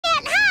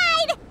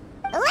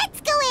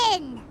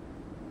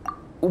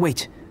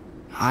Wait,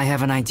 I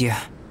have an idea.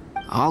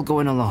 I'll go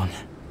in alone.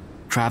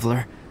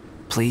 Traveler,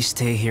 please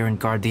stay here and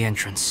guard the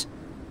entrance.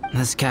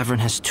 This cavern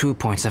has 2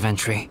 points of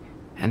entry,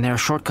 and there are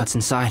shortcuts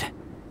inside.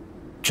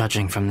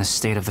 Judging from the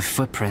state of the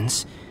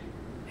footprints,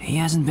 he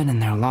hasn't been in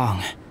there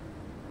long.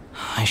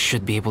 I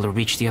should be able to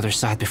reach the other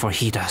side before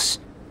he does.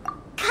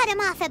 Cut him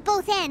off at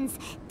both ends.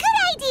 Good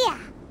idea!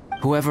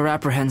 Whoever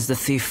apprehends the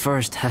thief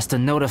first has to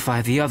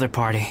notify the other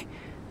party.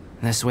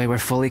 This way we're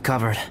fully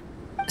covered.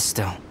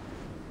 Still,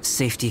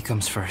 safety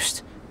comes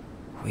first.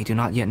 We do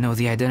not yet know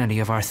the identity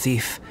of our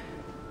thief.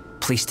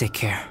 Please take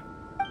care.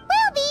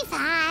 We'll be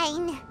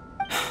fine.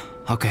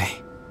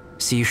 Okay.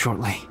 See you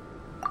shortly.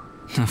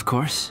 Of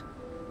course.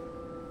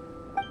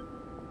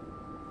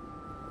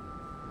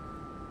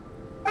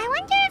 I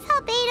wonder if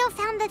ALBEDO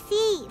found the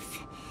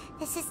thief.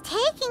 This is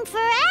taking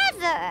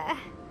forever.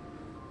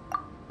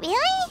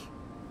 Really?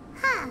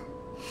 Huh.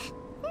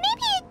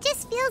 Maybe it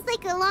just feels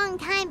like a long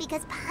time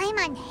because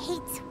Paimon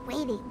hates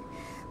waiting.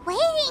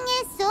 Waiting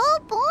is so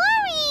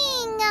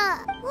boring!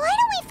 Why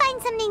don't we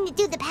find something to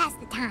do to pass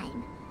the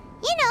time?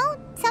 You know,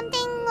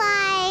 something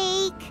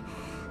like...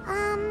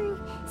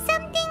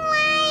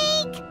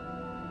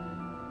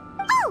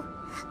 Oh!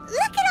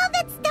 Look at all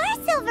that star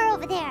silver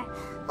over there!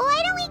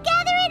 Why don't we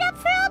gather it up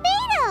for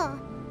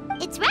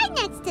ALBEDO? It's right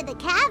next to the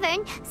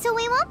cavern, so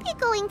we won't be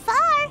going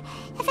far.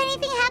 If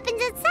anything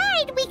happens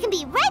outside, we can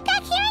be right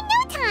back here in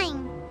no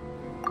time.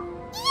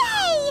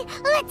 Yay!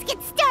 Let's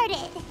get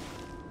started!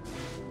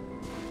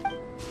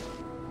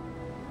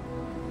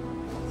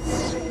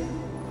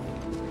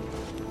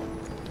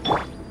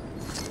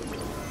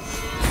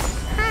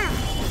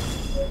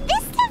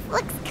 This stuff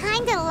looks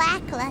kinda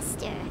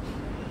lackluster.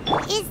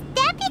 Is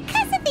that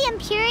because of the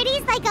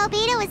impurities like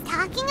ALBEDO was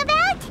talking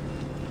about?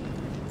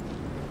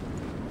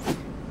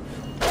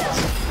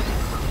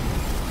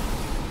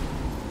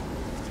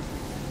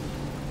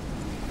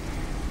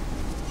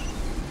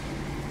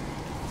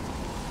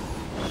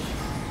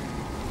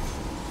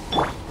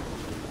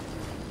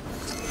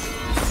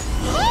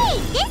 Hey,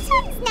 this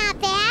one's not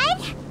bad!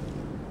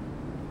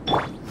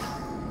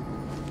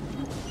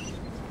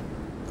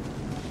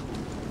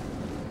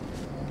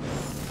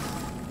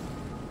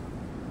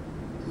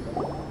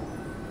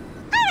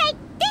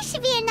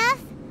 Should be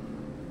enough.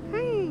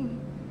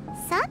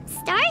 Some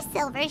star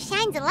silver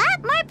shines a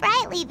lot more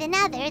brightly than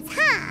others,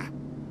 huh?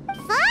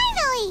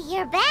 Finally,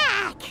 you're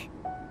back.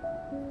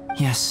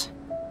 Yes.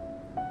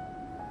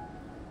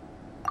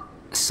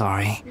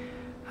 Sorry.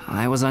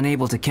 I was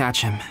unable to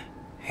catch him.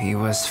 He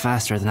was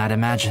faster than I'd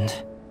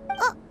imagined.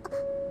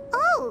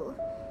 Oh.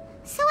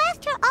 So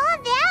after all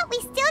that, we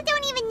still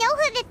don't even know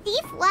who the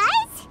thief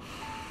was?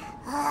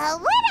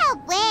 What a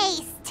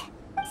waste.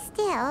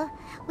 Still,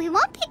 we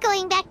won't be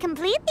going back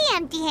completely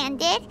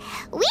empty-handed.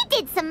 We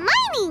did some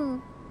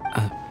mining.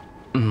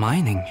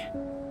 Mining?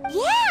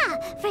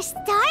 Yeah, for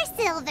star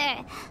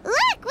silver.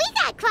 Look, we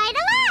got quite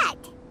a lot.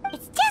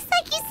 It's just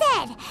like you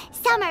said.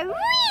 Some are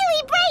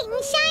really bright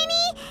and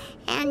shiny,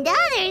 and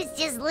others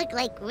just look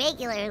like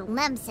regular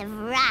lumps of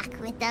rock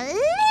with a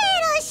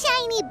little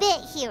shiny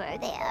bit here or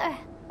there.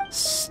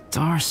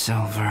 Star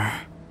silver.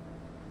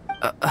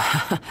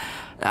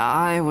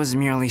 I was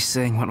merely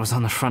saying what was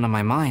on the front of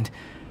my mind.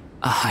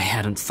 I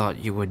hadn't thought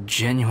you would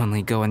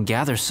genuinely go and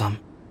gather some.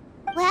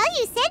 Well,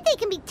 you said they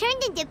can be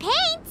turned into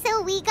paint,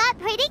 so we got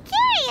pretty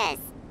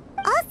curious.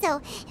 Also,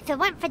 if it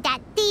weren't for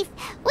that thief,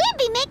 we'd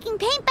be making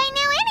paint by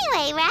now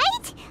anyway,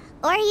 right?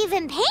 Or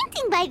even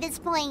painting by this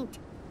point.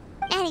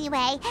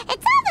 Anyway,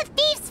 it's all the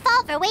thief's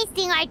fault for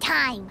wasting our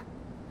time.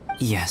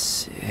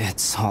 Yes,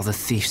 it's all the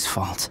thief's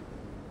fault.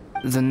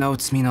 The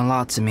notes mean a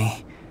lot to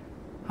me.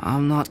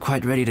 I'm not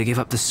quite ready to give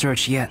up the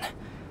search yet.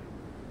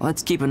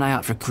 Let's keep an eye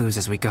out for clues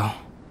as we go.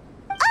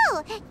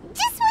 Oh,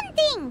 just one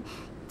thing.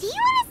 Do you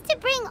want us to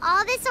bring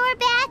all this ore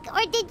back,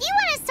 or did you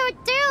want to sort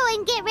through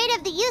and get rid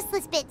of the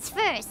useless bits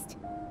first?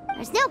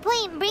 There's no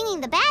point in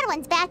bringing the bad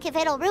ones back if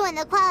it'll ruin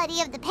the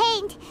quality of the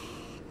paint.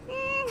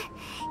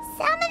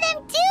 Some of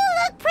them do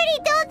look pretty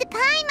dull to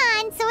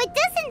Paimon, so it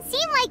doesn't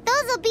seem like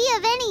those will be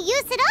of any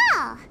use at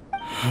all.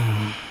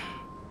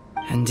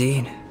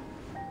 Indeed.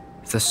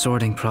 The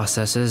sorting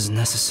process is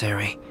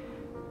necessary.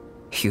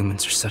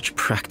 Humans are such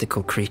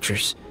practical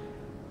creatures.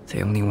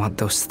 They only want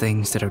those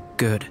things that are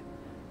good.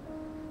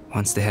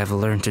 Once they have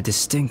learned to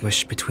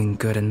distinguish between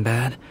good and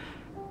bad,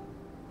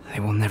 they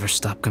will never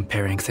stop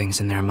comparing things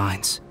in their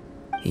minds.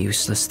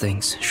 Useless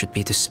things should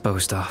be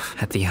disposed of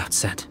at the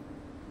outset.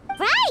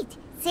 Right!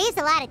 Saves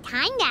a lot of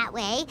time that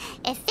way.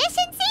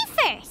 Efficiency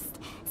first.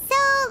 So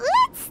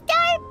let's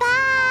start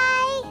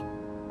by...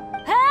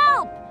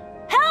 Help!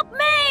 Help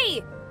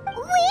me!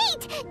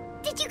 Wait!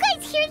 Did you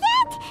guys hear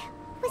that?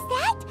 Was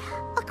that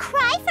a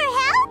cry for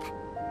help?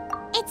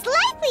 It's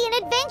likely an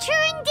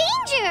adventurer in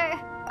danger.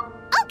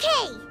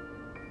 Okay.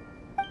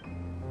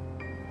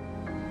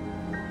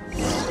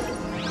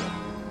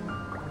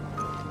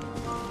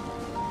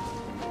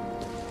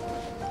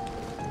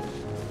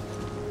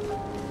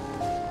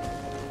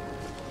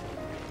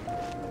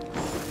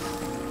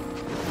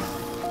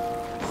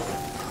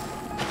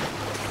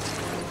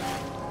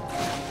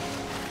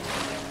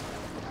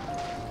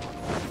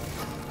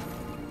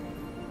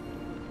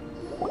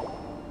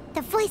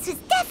 voice was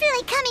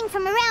definitely coming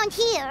from around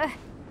here.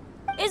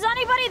 Is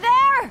anybody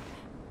there?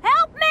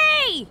 Help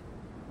me!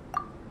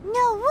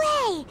 No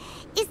way!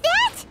 Is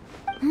that?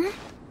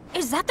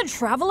 Is that the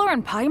Traveler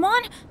in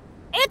Paimon?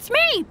 It's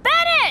me,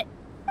 Bennett!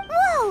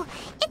 Whoa!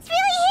 It's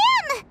really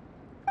him!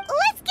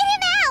 Let's get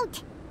him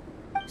out!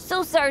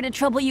 So sorry to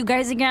trouble you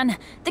guys again.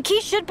 The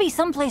key should be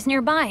someplace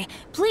nearby.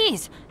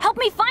 Please, help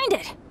me find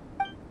it.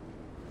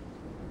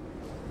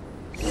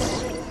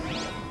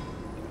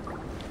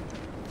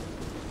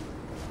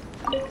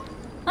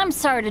 I'm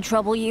sorry to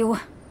trouble you.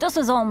 This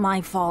is all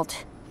my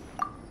fault.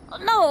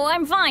 No,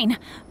 I'm fine.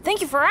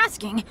 Thank you for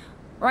asking.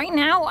 Right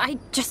now, I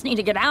just need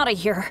to get out of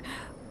here.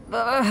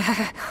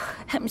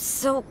 I'm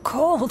so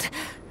cold.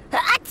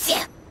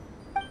 Achoo!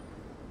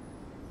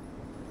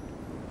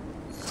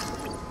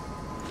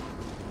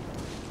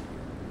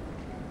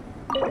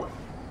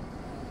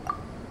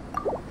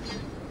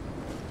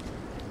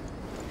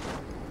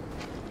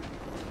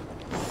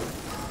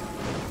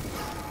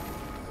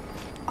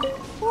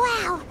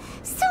 Wow,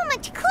 so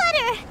much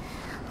clutter!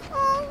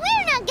 Oh,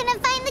 we're not gonna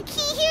find the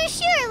key here,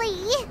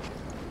 surely!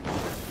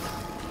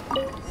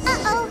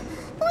 Uh-oh,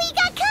 we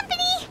got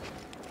company!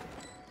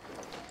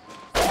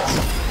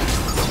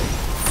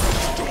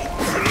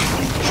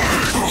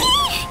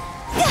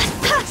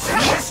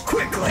 Yes,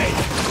 quickly!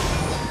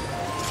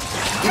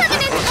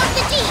 Permanent of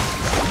the Jeep!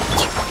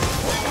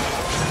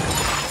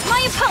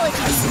 My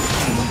apologies.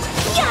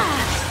 Yeah!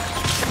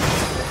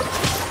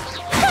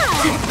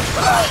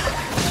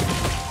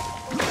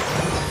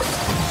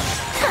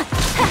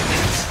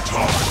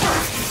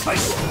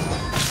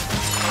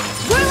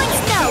 Whirling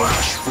snow!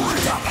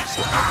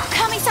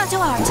 Kamisato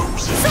art!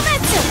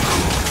 Sumetsu!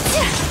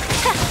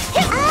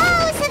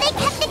 Oh, so they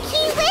kept the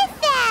key with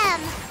them!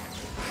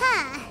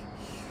 Huh.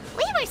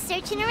 We were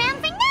searching around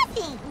for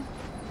nothing.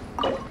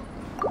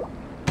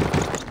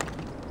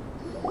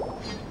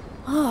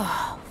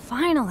 Oh,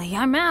 finally,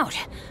 I'm out.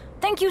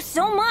 Thank you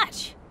so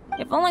much.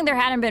 If only there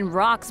hadn't been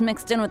rocks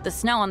mixed in with the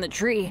snow on the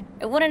tree,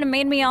 it wouldn't have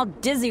made me all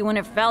dizzy when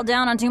it fell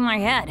down onto my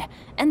head.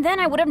 And then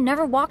I would have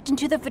never walked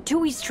into the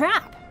Fatui's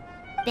trap.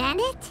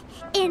 Bennett?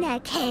 In a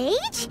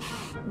cage?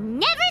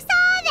 Never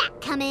saw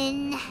that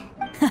coming.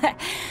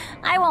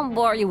 I won't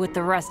bore you with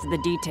the rest of the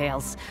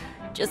details.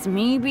 Just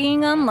me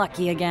being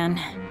unlucky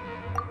again.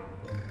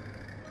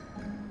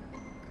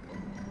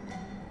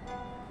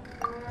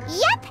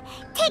 Yep,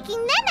 taking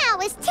them out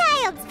was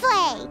child's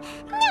play.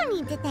 No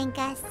need to thank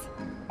us.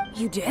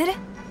 You did?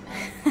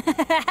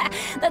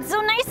 That's so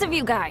nice of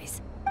you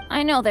guys.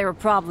 I know they were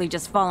probably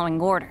just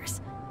following orders.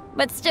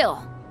 But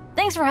still,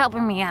 thanks for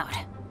helping me out.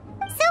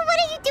 So what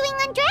are you doing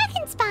on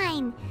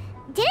Dragonspine?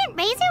 Didn't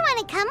Razor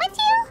want to come with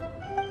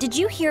you? Did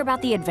you hear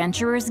about the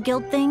Adventurers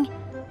Guild thing?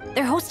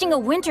 They're hosting a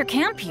winter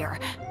camp here.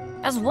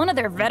 As one of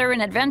their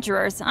veteran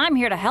adventurers, I'm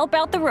here to help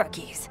out the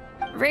rookies.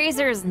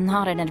 Razor's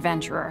not an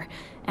adventurer,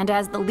 and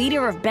as the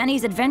leader of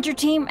Benny's adventure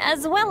team,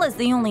 as well as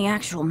the only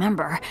actual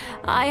member,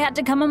 I had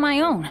to come on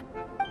my own.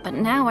 But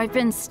now I've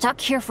been stuck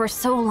here for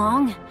so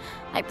long,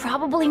 I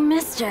probably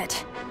missed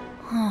it.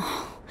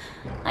 Oh,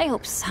 I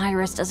hope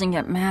Cyrus doesn't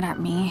get mad at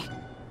me.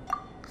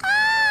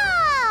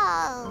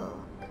 Oh!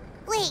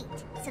 Wait,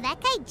 so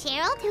that guy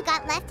Gerald who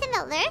got left in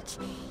the lurch,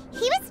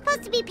 he was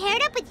supposed to be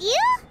paired up with you?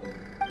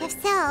 If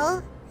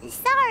so,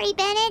 sorry,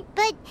 Bennett,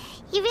 but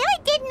you really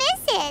did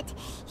miss it.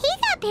 He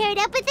got paired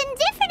up with a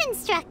different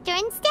instructor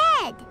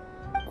instead.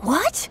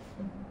 What?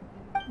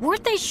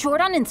 Weren't they short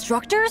on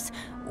instructors?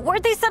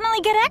 Where'd they suddenly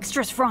get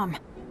extras from?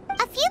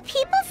 A few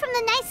people from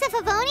the Knights of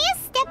Avonia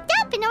stepped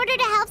up in order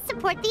to help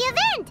support the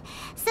event,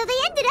 so they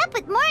ended up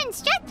with more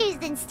instructors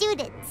than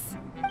students.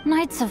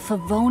 Knights of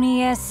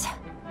Favonius.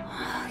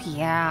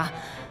 Yeah,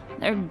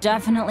 they're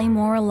definitely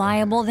more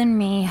reliable than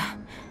me.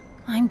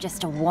 I'm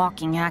just a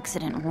walking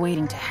accident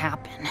waiting to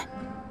happen.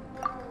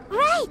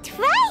 Right,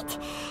 right!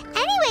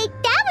 Anyway,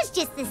 that was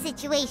just the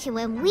situation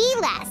when we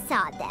last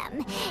saw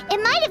them.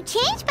 It might have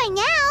changed by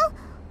now.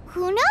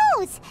 Who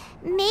knows?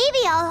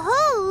 Maybe a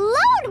whole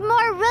load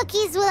more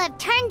rookies will have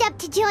turned up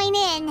to join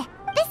in.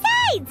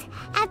 Besides,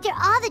 after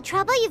all the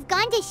trouble you've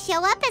gone to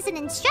show up as an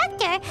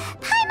instructor,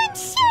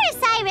 Paimon's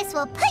sure Cyrus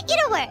will put you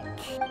to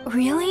work.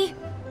 Really?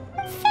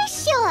 For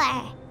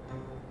sure.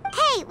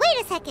 Hey,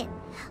 wait a second.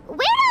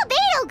 Where'd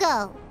ALBEDO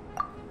go?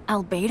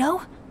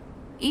 ALBEDO?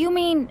 You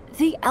mean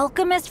the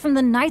alchemist from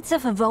the Knights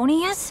of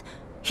Favonius?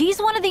 He's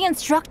one of the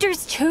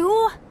instructors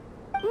too?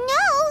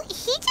 No,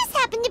 he just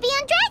happened to be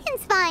on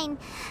Dragonspine.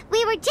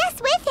 We were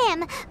just with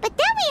him, but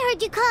then we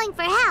heard you calling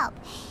for help.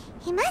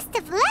 He must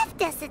have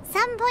left us at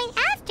some point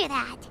after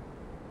that.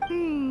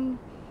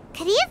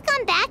 Could he have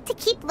gone back to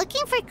keep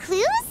looking for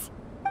clues?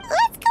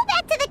 Let's go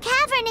back to the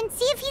cavern and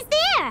see if he's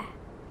there.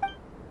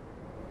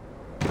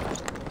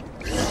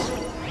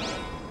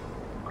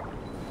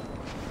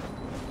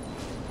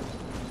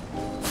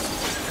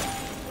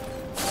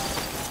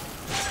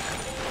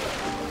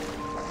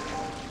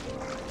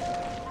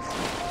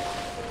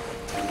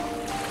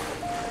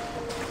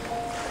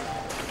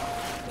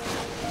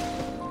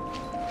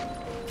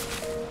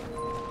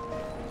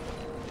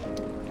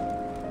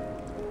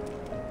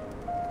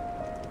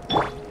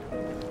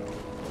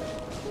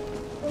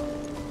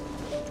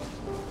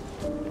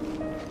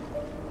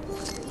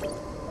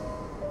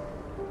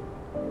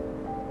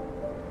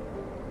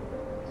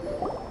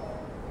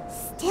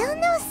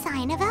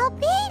 sign of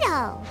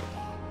Albedo.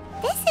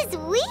 This is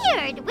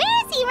weird.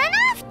 Where has he run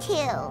off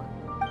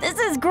to? This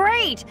is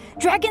great!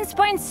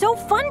 Dragonspine's so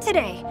fun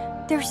today!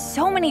 There's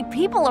so many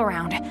people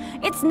around.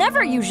 It's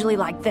never usually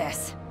like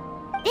this.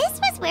 This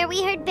was where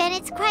we heard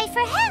Bennett's cry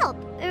for help,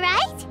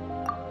 right?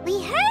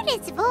 We heard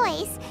his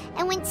voice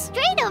and went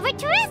straight over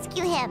to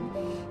rescue him.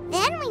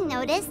 Then we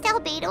noticed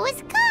Albedo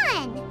was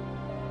gone.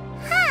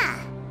 Huh.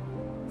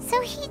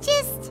 So he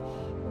just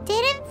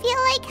didn't feel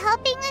like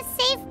helping us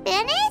save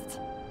Bennett?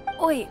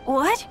 Wait,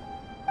 what?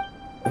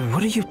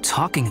 What are you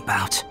talking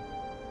about?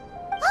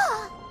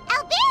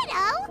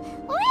 Albedo!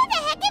 Where the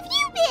heck have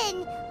you been?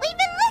 We've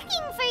been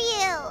looking for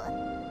you!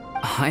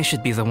 I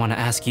should be the one to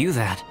ask you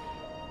that.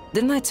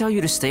 Didn't I tell you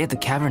to stay at the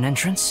cavern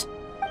entrance?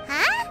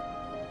 Huh?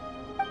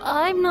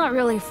 I'm not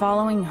really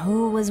following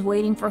who was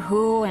waiting for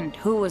who and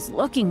who was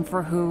looking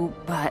for who,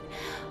 but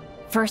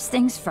first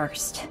things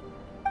first.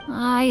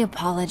 I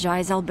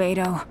apologize,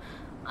 Albedo.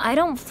 I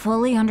don't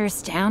fully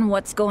understand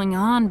what's going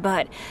on,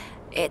 but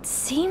it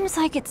seems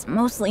like it's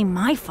mostly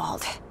my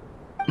fault.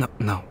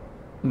 No.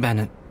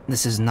 Bennett,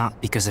 this is not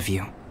because of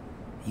you.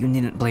 You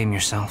needn't blame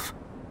yourself.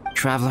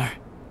 Traveler,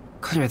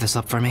 clear this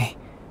up for me.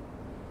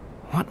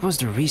 What was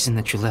the reason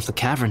that you left the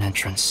cavern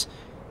entrance?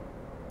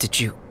 Did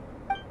you...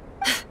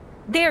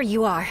 There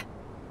you are.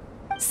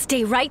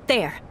 Stay right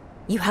there.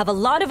 You have a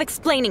lot of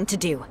explaining to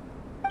do.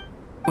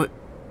 What?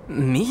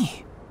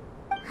 Me?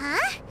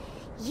 Huh?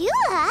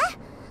 Eula?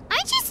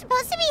 Aren't you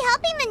supposed to be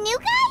helping the new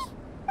guy?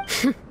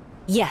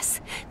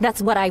 Yes,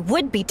 that's what I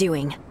would be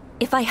doing,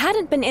 if I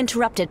hadn't been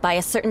interrupted by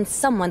a certain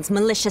someone's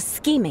malicious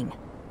scheming.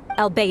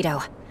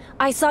 Albedo,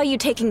 I saw you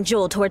taking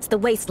Joel towards the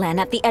wasteland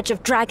at the edge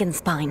of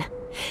Dragonspine.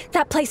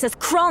 That place is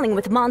crawling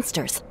with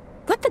monsters.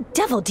 What the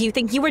devil do you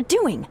think you were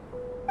doing?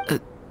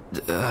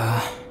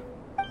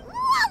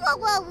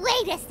 Whoa,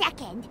 wait a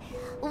second.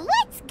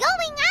 What's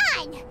going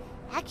on?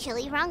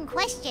 Actually, wrong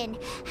question.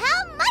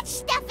 How much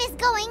stuff is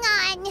going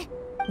on?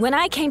 When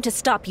I came to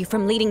stop you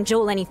from leading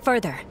Joel any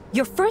further,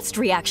 your first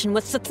reaction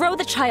was to throw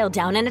the child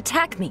down and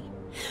attack me.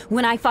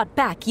 When I fought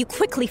back, you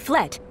quickly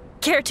fled.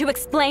 Care to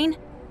explain?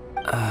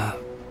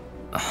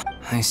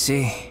 I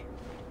see.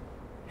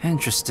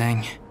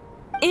 Interesting.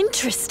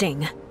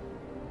 Interesting.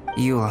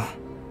 Eula,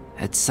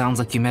 it sounds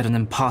like you met an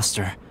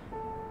imposter.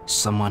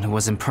 Someone who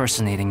was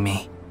impersonating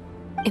me.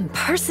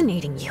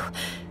 Impersonating you?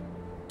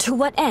 To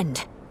what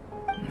end?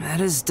 It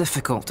is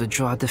difficult to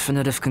draw a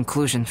definitive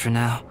conclusion for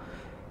now.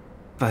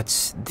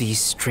 But these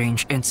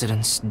strange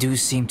incidents do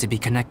seem to be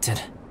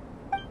connected.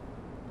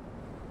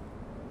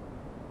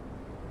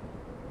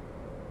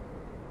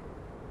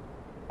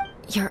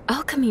 Your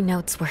alchemy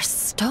notes were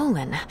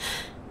stolen.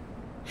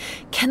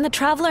 Can the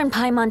Traveler and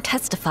Paimon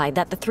testify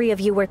that the three of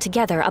you were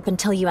together up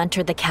until you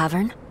entered the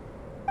cavern?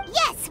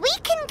 Yes, we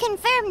can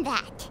confirm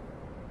that.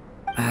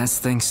 As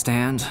things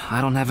stand,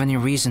 I don't have any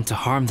reason to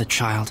harm the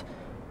child.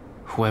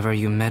 Whoever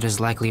you met is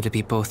likely to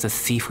be both the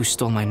thief who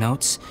stole my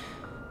notes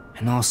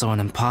and also an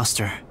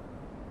imposter.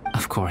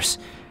 Of course,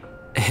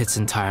 it's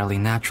entirely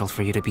natural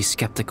for you to be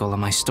skeptical of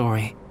my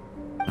story.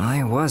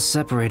 I was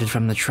separated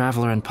from the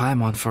Traveler and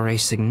Paimon for a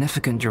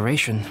significant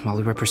duration while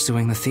we were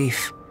pursuing the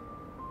thief.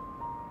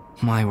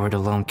 My word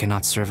alone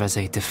cannot serve as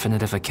a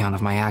definitive account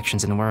of my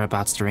actions and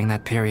whereabouts during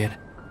that period.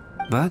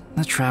 But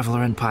the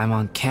Traveler and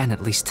Paimon can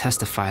at least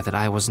testify that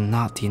I was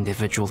not the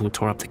individual who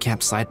tore up the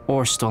campsite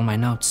or stole my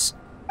notes.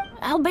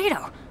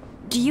 Albedo,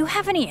 do you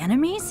have any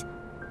enemies?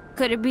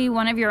 Could it be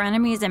one of your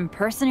enemies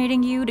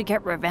impersonating you to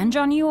get revenge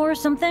on you or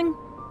something?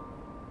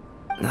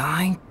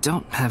 I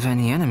don't have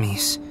any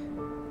enemies.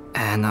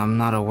 And I'm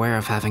not aware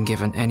of having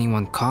given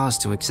anyone cause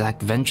to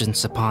exact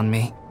vengeance upon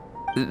me.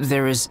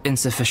 There is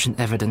insufficient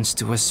evidence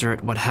to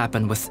assert what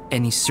happened with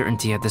any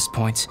certainty at this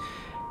point.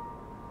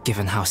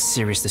 Given how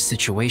serious the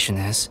situation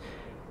is,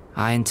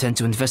 I intend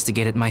to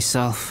investigate it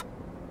myself,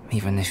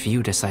 even if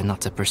you decide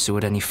not to pursue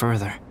it any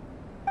further.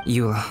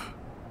 Eula,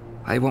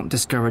 I won't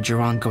discourage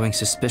your ongoing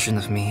suspicion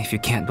of me if you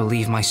can't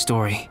believe my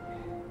story.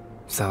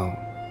 Though,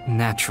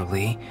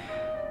 naturally,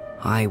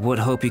 I would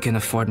hope you can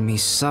afford me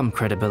some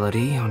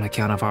credibility on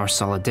account of our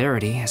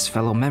solidarity as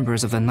fellow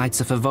members of the Knights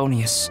of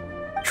Favonius.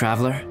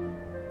 Traveler,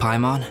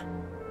 Paimon,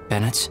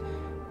 Bennett,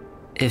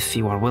 if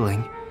you are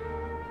willing,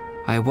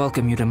 I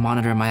welcome you to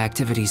monitor my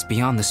activities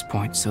beyond this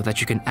point so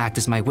that you can act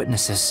as my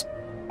witnesses.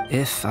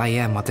 If I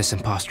am what this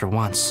imposter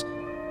wants,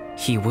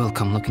 he will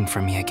come looking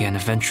for me again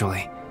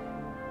eventually.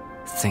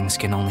 Things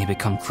can only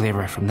become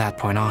clearer from that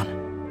point on.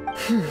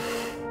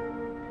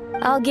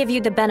 I'll give you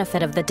the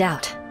benefit of the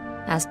doubt,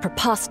 as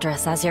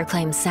preposterous as your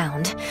claims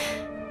sound.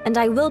 And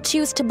I will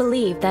choose to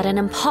believe that an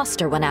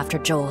imposter went after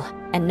Joel,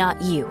 and not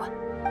you.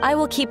 I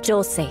will keep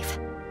Joel safe.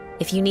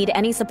 If you need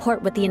any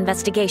support with the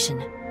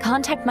investigation,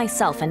 contact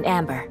myself and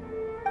Amber.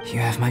 You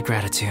have my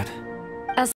gratitude.